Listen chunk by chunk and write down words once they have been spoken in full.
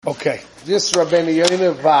Okay, this Rabbeinu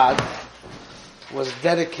Yoina Vad was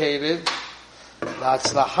dedicated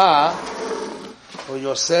L'Hatzlacha for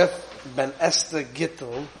Yosef ben Esther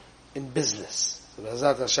Gittel in business.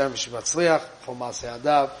 B'ezrat Hashem Shematzliach for Masei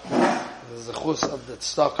Adav, the zechus of the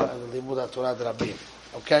tzedakah and the limud HaTorah Rabim.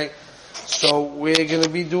 Okay, so we're going to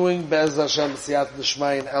be doing B'ezrat Hashem Siyat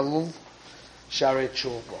D'Shmai in Elul Sharei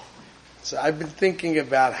Teshuva. So I've been thinking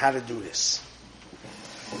about how to do this.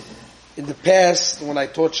 In the past, when I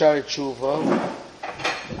taught Sharei Teshuva,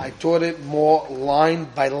 I taught it more line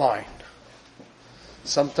by line.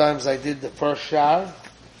 Sometimes I did the first shar,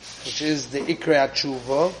 which is the Ikrei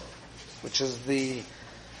Teshuva, which is the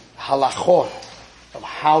halachot of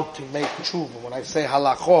how to make Teshuva. When I say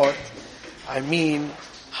halachot, I mean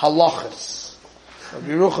halachas. Rabbi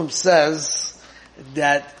Yerucham says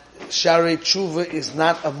that Sharei Teshuva is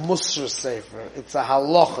not a Musar sefer, it's a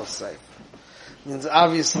halacha sefer. Means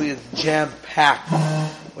obviously it's jam-packed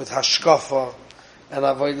with hashkafa and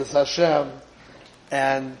avodas Hashem,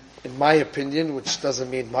 and in my opinion, which doesn't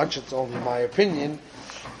mean much, it's only my opinion,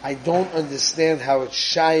 I don't understand how it's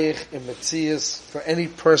shaykh in Metzias for any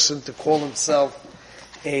person to call himself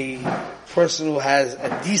a person who has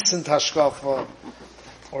a decent hashkafa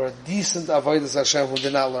or a decent avodas Hashem who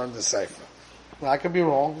did not learn the sefer. Well, I could be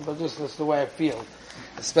wrong, but that's the way I feel,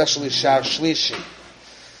 especially Shar Shlishi.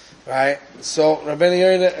 Right? So, Rabbeinu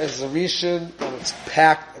Yoina is a Rishon, and it's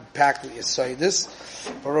packed with Yesodis.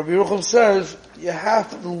 But Rabbi Yerucham says, you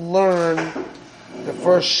have to learn the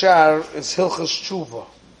first shar is Hilchas Teshuva.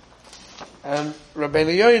 And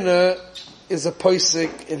Rabbeinu Yoina is a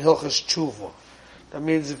posik in Hilchas Teshuva. That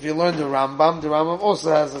means if you learn the Rambam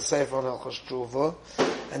also has a sefer on Hilchas Teshuva.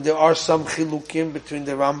 And there are some chilukim between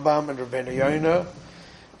the Rambam and Rabbeinu Yoina.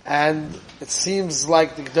 And it seems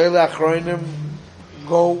like the Gdolei Achronim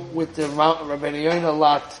go with the Rabbeinu Yoina a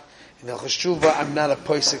lot. In Hilchas Teshuva, I'm not a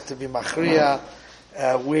posik to be machriya,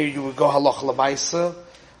 where you would go halach l'maisa.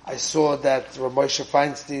 I saw that Rav Moshe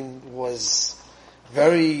Feinstein was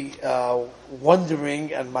very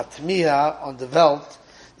wondering and matmiya on the Welt.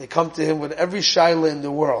 They come to him with every shaila in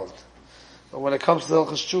the world. But when it comes to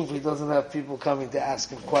Hilchas Teshuva, he doesn't have people coming to ask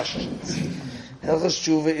him questions. Hilchas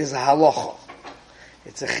Teshuva is a halacha.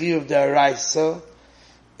 It's a chiyuv d'oraisa.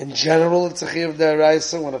 In general, it's a chiyuv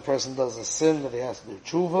d'oraisa when a person does a sin that he has to do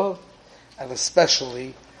tshuva, and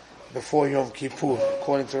especially before Yom Kippur.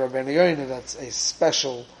 According to Rabbeinu Yoina, that's a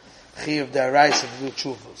special chiyuv d'oraisa to do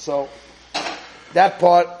tshuva. So, that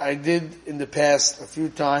part I did in the past a few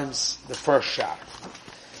times, the first shar.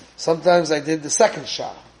 Sometimes I did the second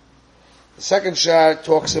shar. The second shar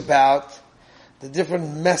talks about the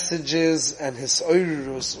different messages and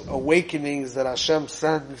hisoirus, awakenings that Hashem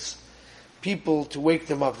sends people to wake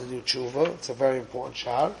them up to do tshuva. It's a very important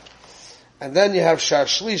shar. And then you have shar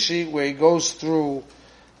shlishi, where he goes through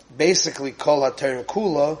basically kol ha-Torah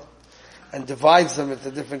kula and divides them into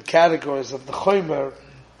different categories of the chomer,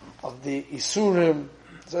 of the isurim.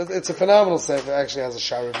 So it's a phenomenal sefer. It actually has a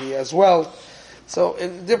shar revi as well. So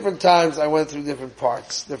in different times I went through different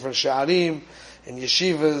parts, different sharim. In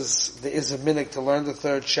yeshivas, there is a minhag to learn the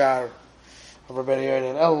third shar of Rabbeinu Yoina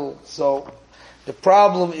and Elul. So the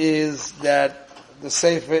problem is that the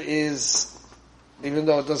sefer is, even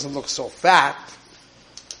though it doesn't look so fat,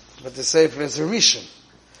 but the sefer is a rishon.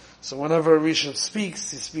 So whenever a rishon speaks,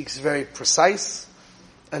 he speaks very precise,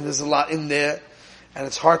 and there's a lot in there, and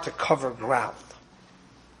it's hard to cover ground.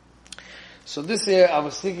 So this year I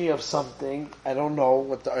was thinking of something, I don't know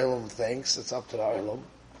what the Olam thinks, it's up to the Olam,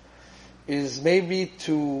 is maybe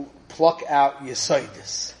to pluck out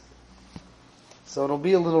Yesodis. So it'll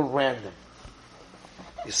be a little random.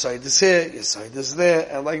 Yesodis here, Yesodis there,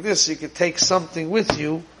 and like this you could take something with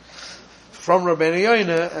you from Rabbeinu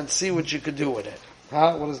Yoina and see what you could do with it.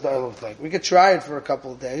 Huh? What does the Olam think? We could try it for a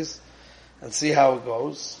couple of days and see how it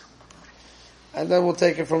goes, and then we'll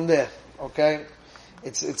take it from there. Okay?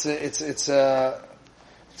 It's a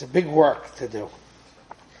big work to do.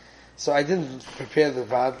 So I didn't prepare the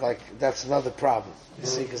Vad, like that's another problem. You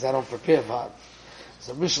see, because I don't prepare Vad.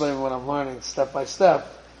 So Mishlei, when I'm learning step by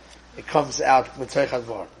step, it comes out M'toich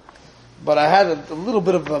Hadvar. But I had a little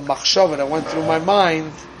bit of a machshava that went through my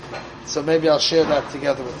mind, so maybe I'll share that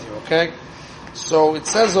together with you, okay? So it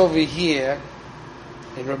says over here,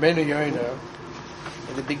 in Rabbeinu Yoina,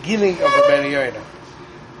 in the beginning of Rabbeinu Yoina,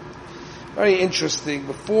 very interesting,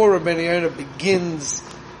 before Rabbeinu Yoina begins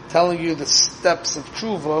telling you the steps of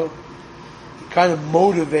tshuva, he kind of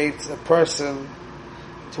motivates a person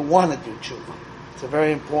to want to do tshuva. It's a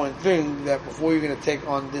very important thing that before you're going to take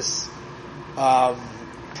on this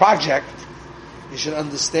project, you should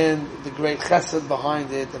understand the great chesed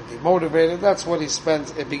behind it and be motivated. That's what he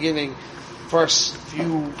spends at the beginning first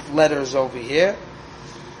few letters over here.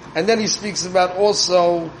 And then he speaks about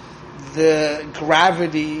also the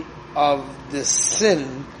gravity of the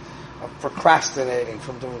sin of procrastinating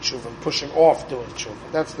from doing tshuva and pushing off doing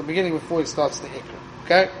tshuva. That's the beginning before he starts the ikr.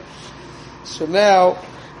 Okay? So now,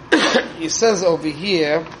 he says over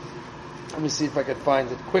here, let me see if I can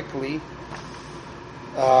find it quickly,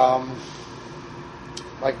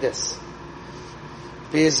 like this.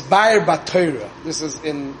 V'izbair b'Torah. This is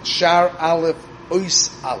in Shar Aleph,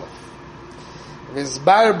 Ois Aleph.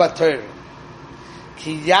 V'izbair b'Torah.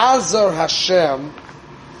 Ki yazor Hashem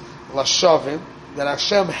lashavim, that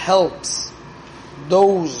Hashem helps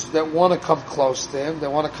those that want to come close to Him,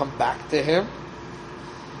 that want to come back to Him.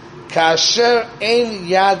 Kasher ein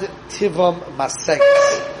yad tivam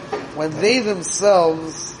maseges, when they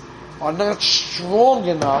themselves are not strong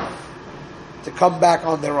enough to come back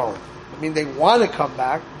on their own. I mean, they want to come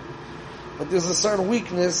back, but there's a certain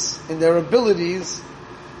weakness in their abilities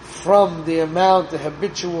from the amount, the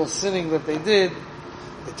habitual sinning that they did,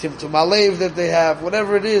 the timtum alev that they have,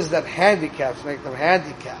 whatever it is that handicaps, make them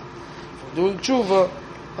handicapped from doing tshuva.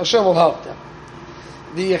 Hashem will help them.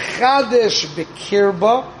 The yechadesh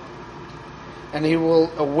bekirba, and He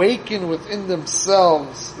will awaken within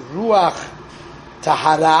themselves ruach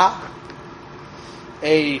tahara,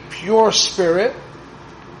 a pure spirit,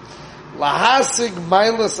 lahasig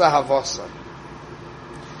mailas ahavasa,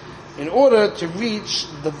 in order to reach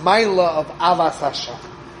the maila of avas Hashem.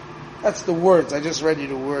 That's the words. I just read you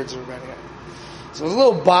the words of Rabbeinu Yonah. So it's a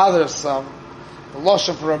little bothersome, the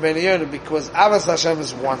lashon for Rabbeinu Yonah, because avas Hashem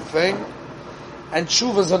is one thing, and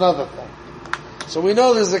tshuva is another thing. So we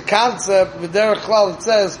know there's a concept, v'derech klal, it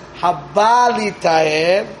says, habali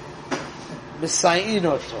taher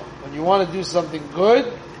misayinoto. When you want to do something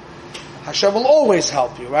good, Hashem will always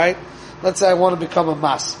help you, right? Let's say I want to become a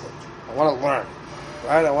masmid. I want to learn,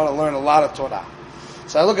 right? I want to learn a lot of Torah.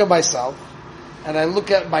 So I look at myself, and I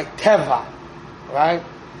look at my teva, right?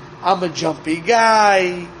 I'm a jumpy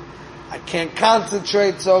guy. I can't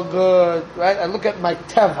concentrate so good, right? I look at my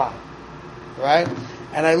teva, right?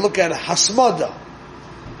 And I look at hasmada.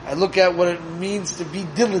 I look at what it means to be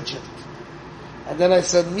diligent. And then I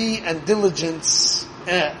said, me and diligence,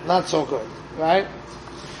 not so good, right?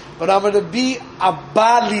 But I'm going to be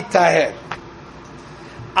abali taher.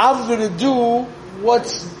 I'm going to do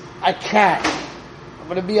what I can. I'm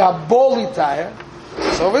going to be aboli taher.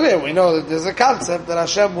 So over there we know that there's a concept that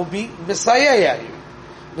Hashem will be Messiah you.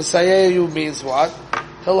 Messiah you means what?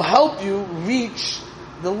 He'll help you reach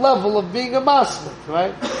the level of being a masmid,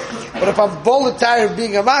 right? But if I'm bolitire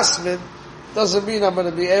being a masmid, doesn't mean I'm going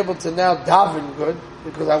to be able to now daven good,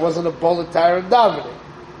 because I wasn't a bolitire in davening.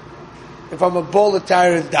 If I'm a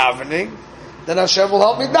bolitire in davening, then Hashem will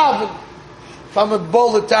help me daven. If I'm a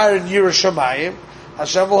bolitire in Yerushalayim,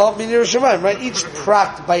 Hashem will help me in Yerushalayim, right? Each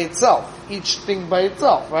prat by itself, each thing by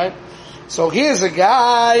itself, right? So here's a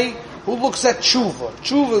guy who looks at tshuva.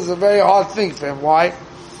 Tshuva is a very hard thing for him. Why?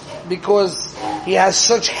 Because he has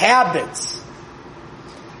such habits.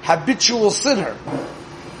 Habitual sinner.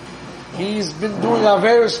 He's been doing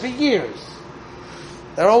Averos for years.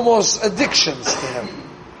 They're almost addictions to him.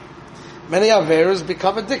 Many Averos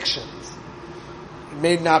become addictions. It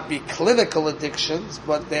may not be clinical addictions,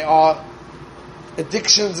 but they are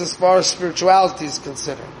addictions as far as spirituality is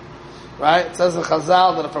considered. Right? It says in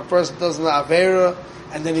Chazal that if a person does an Avera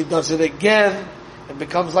and then he does it again, it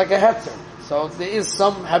becomes like a heter. So there is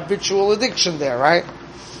some habitual addiction there, right?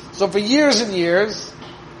 So for years and years,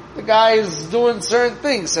 the guy is doing certain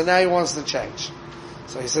things, so now he wants to change.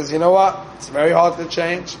 So he says, you know what? It's very hard to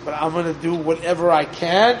change, but I'm going to do whatever I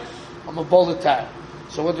can. I'm a bolitare.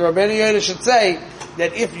 So what the Rabbeinu Yonah should say,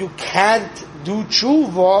 that if you can't do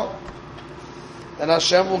tshuva, then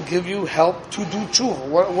Hashem will give you help to do tshuva.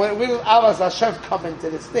 Where does Avas Hashem come into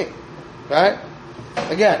this thing? Right?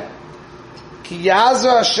 Again, Ki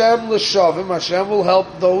Yazer Hashem l'shavim, Hashem will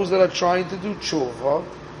help those that are trying to do tshuva.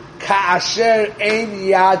 Ka'asher ein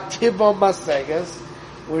yad tibam maseges,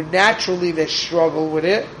 where naturally they struggle with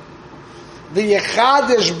it. The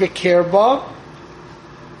yechadesh bekirba,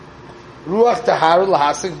 ruach tahara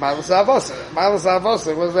lahasig malas avosah. Malas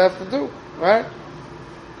avosah, what does that have to do? Right?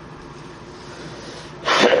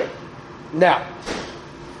 Now,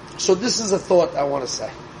 so this is a thought I want to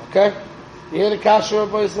say. Okay? You hear the kasha,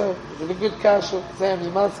 everybody say? Is it a good kasha? Sam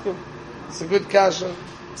Zimanskim? It's a good kasha.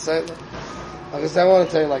 Say it. Like I said, I want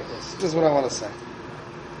to tell you like this. This is what I want to say.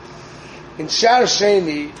 In Shar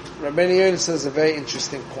Sheni, Rabbeinu Yonah says a very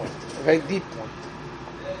interesting point, a very deep point.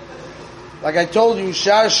 Like I told you,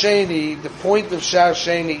 Shar Sheni, the point of Shar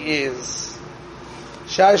Sheni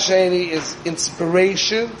is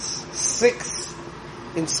inspirations, 6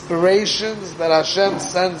 inspirations that Hashem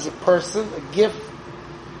sends a person, a gift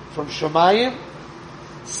from Shemayim.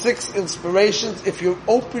 6 inspirations. If you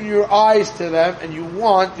open your eyes to them and you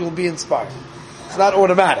want, you'll be inspired. It's not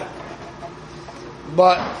automatic.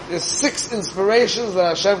 But there's 6 inspirations that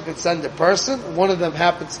Hashem can send a person. One of them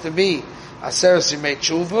happens to be Aseres Yimei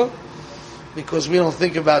Teshuva, because we don't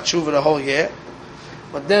think about Teshuva the whole year.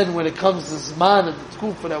 But then when it comes to Zman and the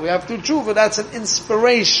Tkufa that we have to Teshuva, that's an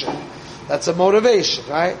inspiration. That's a motivation,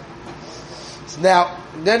 right? So now,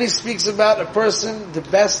 then he speaks about a person, the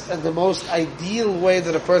best and the most ideal way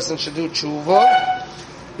that a person should do Teshuva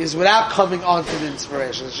is without coming onto the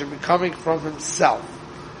inspiration. It should be coming from himself.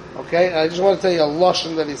 Okay? And I just want to tell you a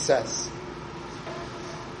lashon that he says.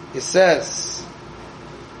 He says,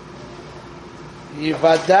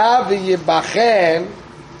 Yivada v'yibachen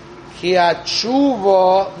ki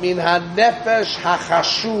ha-tshuva min ha-nefesh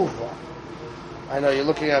ha-chashuva. I know, you're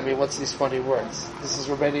looking at me, what's these funny words? This is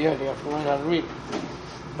Rabbeinu Yonah, you have to learn how to read.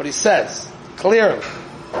 But he says, clearly,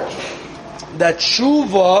 that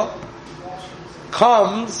tshuva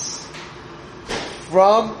comes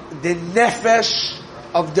from the nefesh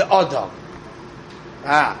of the Adam.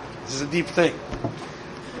 This is a deep thing.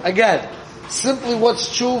 Again, simply what's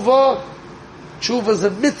tshuva? Tshuva is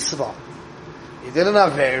a mitzvah. You did an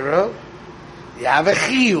avera, you have a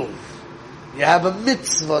chiyuv, you have a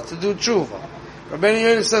mitzvah to do tshuva. Rabbeinu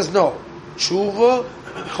Yonah says no. Tshuva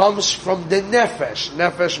comes from the nefesh.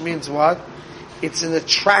 Nefesh means what? It's an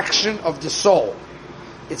attraction of the soul.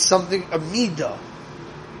 It's something, a midah.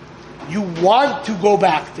 You want to go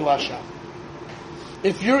back to Hashem.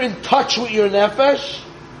 If you're in touch with your nefesh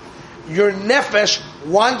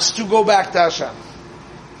wants to go back to Hashem.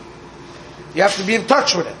 You have to be in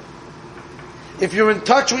touch with it. If you're in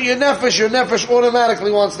touch with your nefesh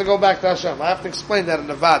automatically wants to go back to Hashem. I have to explain that in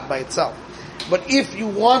the Vad by itself. But if you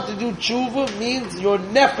want to do tshuva, means your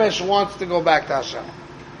nefesh wants to go back to Hashem.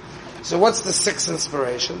 So what's the 6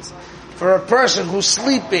 inspirations? For a person who's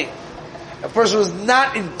sleeping, a person who's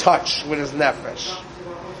not in touch with his nefesh.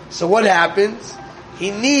 So what happens?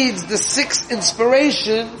 He needs the 6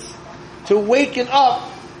 inspirations to waken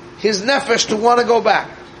up his nefesh to want to go back.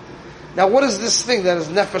 Now what is this thing that his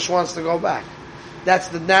nefesh wants to go back? That's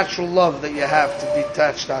the natural love that you have to be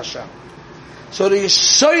attached to Hashem. So the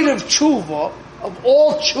yesod of tshuva, of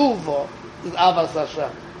all tshuva, is avas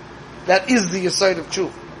Hashem. That is the yesod of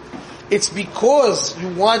tshuva. It's because you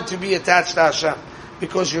want to be attached to Hashem.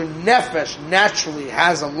 Because your nefesh naturally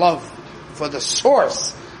has a love for the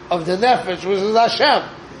source of the nefesh, which is Hashem.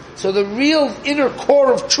 So the real inner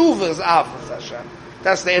core of tshuva is avas Hashem.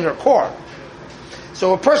 That's the inner core.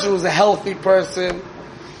 So a person who's a healthy person,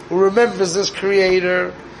 who remembers his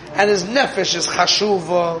Creator, and his nefesh is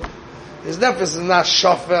chashuva, his nefesh is not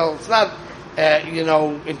shafel, it's not,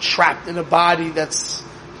 entrapped in a body that's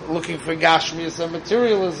looking for gashmias and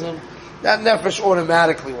materialism, that nefesh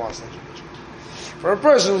automatically wants to do it. For a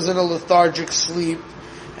person who's in a lethargic sleep,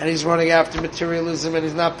 and he's running after materialism, and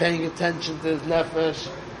he's not paying attention to his nefesh,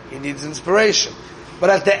 he needs inspiration.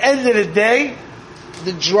 But at the end of the day,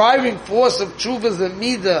 the driving force of tshuva is the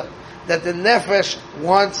midah that the nefesh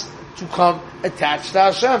wants to come attached to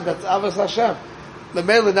Hashem. That's avas Hashem. The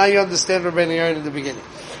Mele, now you understand Rabbeinu Yonah in the beginning.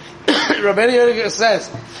 Rabbeinu Yonah says,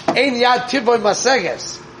 "Ein yad tivoy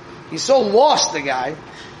maseges." He's so lost, the guy,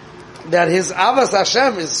 that his avas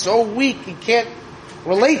Hashem is so weak he can't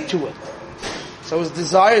relate to it. So his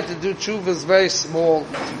desire to do tshuva is very small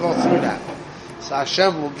to go through that. So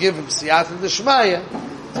Hashem will give him siyata d'shmaya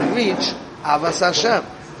to reach avas Hashem.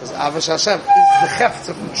 Because avas Hashem is the chefetz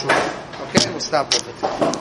of tshuva. Okay, we'll stop with it.